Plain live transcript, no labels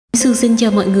Xin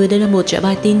chào mọi người, đây là một trải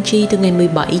bài tiên tri từ ngày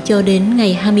 17 cho đến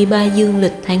ngày 23 dương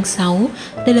lịch tháng 6.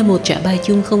 Đây là một trải bài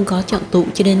chung không có chọn tụ,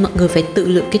 cho nên mọi người phải tự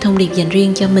lựa cái thông điệp dành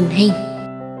riêng cho mình hen.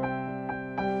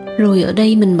 Rồi ở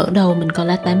đây mình mở đầu mình có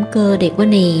lá 8 cơ đẹp quá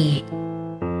nè.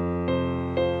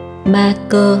 3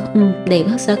 cơ, đẹp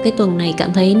quá. Sao cái tuần này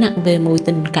cảm thấy nặng về mùi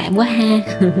tình cảm quá ha.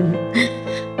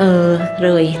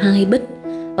 Rồi 2 bích.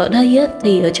 Ở đây á,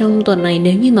 thì ở trong tuần này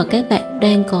nếu như mà các bạn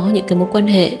đang có những cái mối quan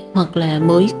hệ hoặc là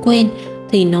mới quen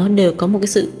thì nó đều có một cái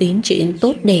sự tiến triển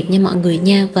tốt đẹp nha mọi người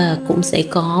nha. Và cũng sẽ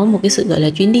có một cái sự gọi là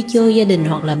chuyến đi chơi gia đình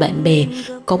hoặc là bạn bè,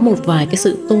 có một vài cái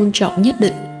sự tôn trọng nhất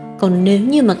định. Còn nếu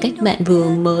như mà các bạn vừa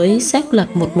mới xác lập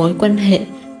một mối quan hệ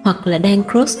hoặc là đang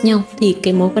crush nhau thì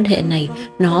cái mối quan hệ này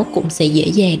nó cũng sẽ dễ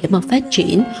dàng để mà phát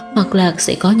triển, hoặc là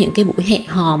sẽ có những cái buổi hẹn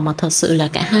hò mà thật sự là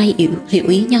cả hai hiểu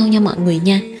ý nhau nha mọi người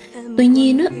nha. Tuy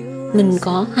nhiên á, mình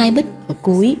có 2 bích ở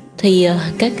cuối thì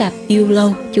các cặp yêu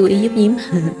lâu chú ý giúp Nhím.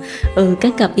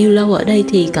 Các cặp yêu lâu ở đây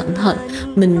thì cẩn thận,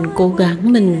 mình cố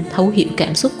gắng mình thấu hiểu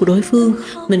cảm xúc của đối phương,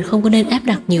 mình không có nên áp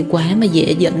đặt nhiều quá mà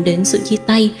dễ dẫn đến sự chia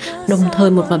tay. Đồng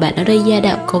thời một vài bạn ở đây gia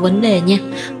đạo có vấn đề nha.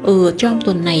 Trong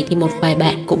tuần này thì một vài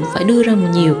bạn cũng phải đưa ra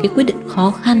nhiều cái quyết định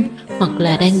khó khăn, hoặc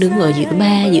là đang đứng ở giữa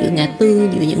ngã tư,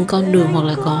 giữa những con đường, hoặc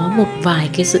là có một vài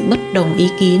cái sự bất đồng ý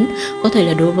kiến, có thể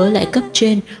là đối với lại cấp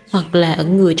trên, hoặc là ở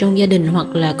người trong gia đình,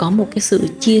 hoặc là có một cái sự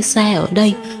chia xa ở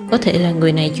đây. Có thể là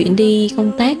người này chuyển đi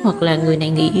công tác, hoặc là người này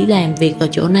nghỉ làm việc ở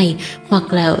chỗ này,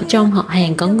 hoặc là ở trong họ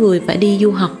hàng có người phải đi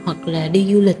du học hoặc là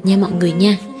đi du lịch nha mọi người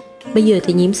nha. Bây giờ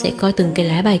thì Nhím sẽ coi từng cái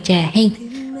lá bài trà hen.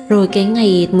 Rồi cái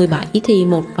ngày 17 thì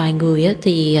một vài người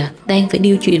thì đang phải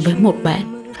điều chuyện với một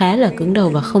bạn khá là cứng đầu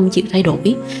và không chịu thay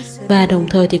đổi. Và đồng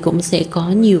thời thì cũng sẽ có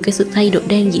nhiều cái sự thay đổi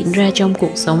đang diễn ra trong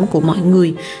cuộc sống của mọi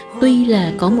người. Tuy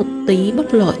là có một tí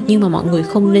bất lợi nhưng mà mọi người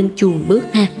không nên chùn bước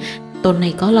ha. Tuần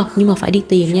này có lộc nhưng mà phải đi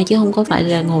tìm nha, chứ không có phải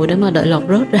là ngồi đó mà đợi lộc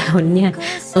rớt ra nha.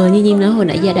 Như Nhím nói hồi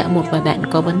nãy, gia đạo một vài bạn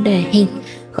có vấn đề hen.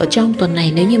 Ở trong tuần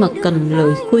này nếu như mà cần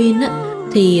lời khuyên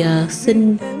thì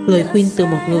xin lời khuyên từ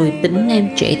một người tính nam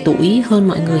trẻ tuổi hơn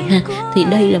mọi người ha. Thì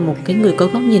đây là một cái người có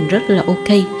góc nhìn rất là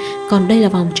ok. Còn đây là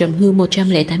vòng trầm hương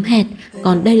 108 hạt.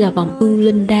 Còn đây là vòng ưu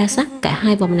linh đa sắc. Cả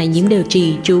hai vòng này Nhím đều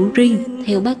trì chú riêng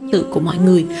theo bát tự của mọi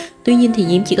người. Tuy nhiên thì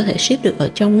Nhím chỉ có thể ship được ở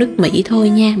trong nước Mỹ thôi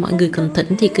nha. Mọi người cần thỉnh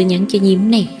thì cứ nhắn cho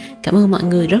Nhím nè. Cảm ơn mọi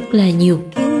người rất là nhiều.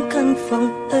 Căn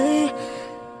phòng ấy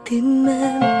thì mẹ